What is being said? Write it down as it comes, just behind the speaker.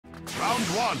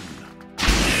Round one.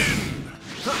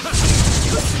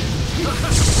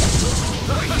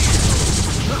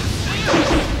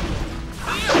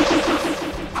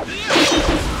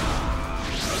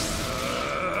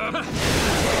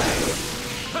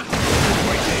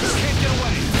 Can't get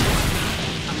away.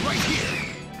 I'm right here.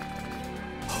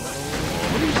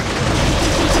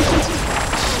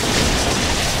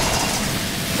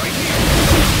 Right here.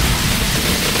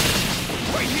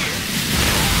 Right here.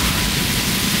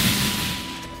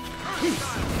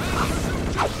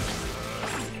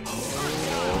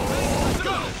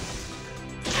 Go.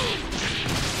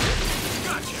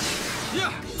 Gotcha.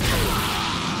 Yeah.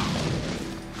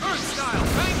 Earth style,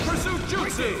 bang pursuit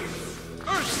jutsu.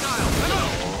 Earth style, go.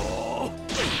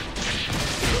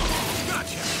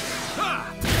 Gotcha. Ha.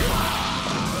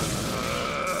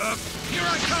 Here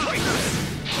I come.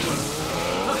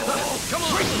 Come on.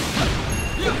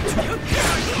 Yeah. Here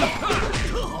I come.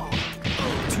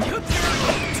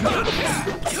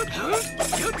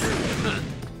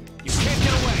 You can't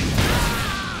get away.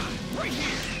 Right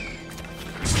here.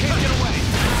 You can't get away.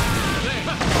 There.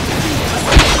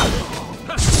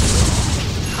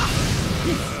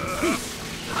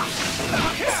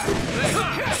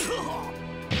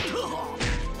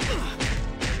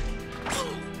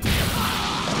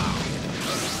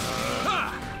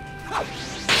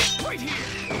 Right here.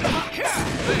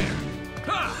 There.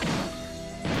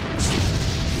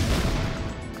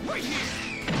 Right here.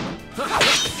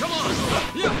 Come on.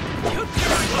 Yeah.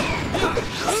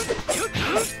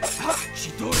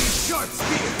 Chidori sharp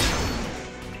spear.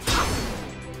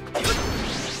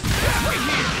 Right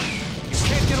here. You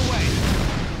can't get away.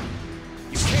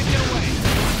 You can't get away.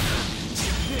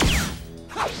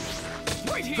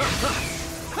 Right here.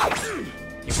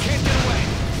 You can't get away.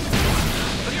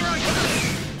 Here I come.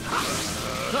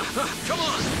 Come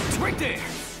on. Right there.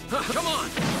 Come on.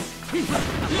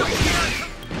 Right here.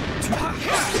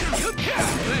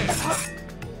 There.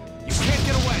 You can't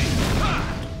get away.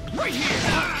 Right here.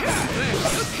 There.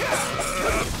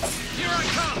 Here I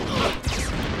come.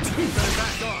 Better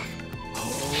back off.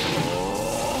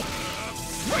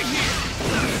 Right here.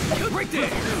 Right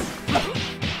there.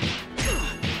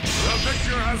 The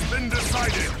victor has been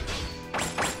decided.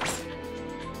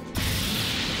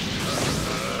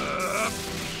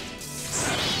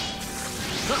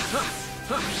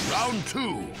 Round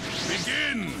two.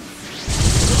 Begin.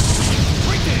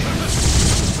 Right there.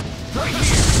 Right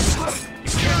here.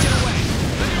 You can't get away.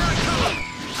 Here I come.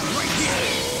 Right here.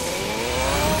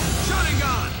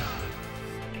 Sharingan.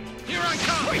 Here I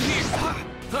come. Right here.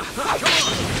 Come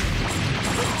on.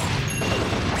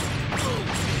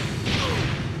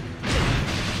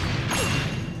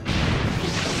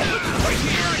 Right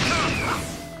here I come.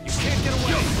 You can't get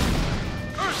away.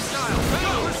 Earth style.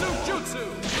 Bang pursuit jutsu.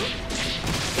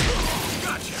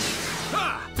 Gotcha. Ha.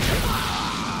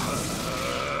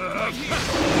 Right here.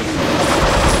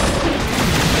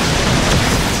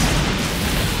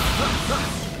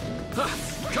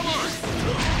 Come on.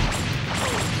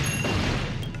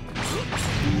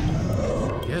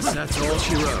 Guess that's all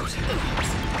she wrote.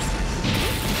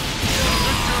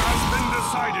 Victor has been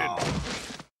decided.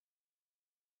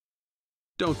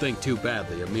 Don't think too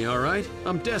badly of me, all right?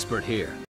 I'm desperate here.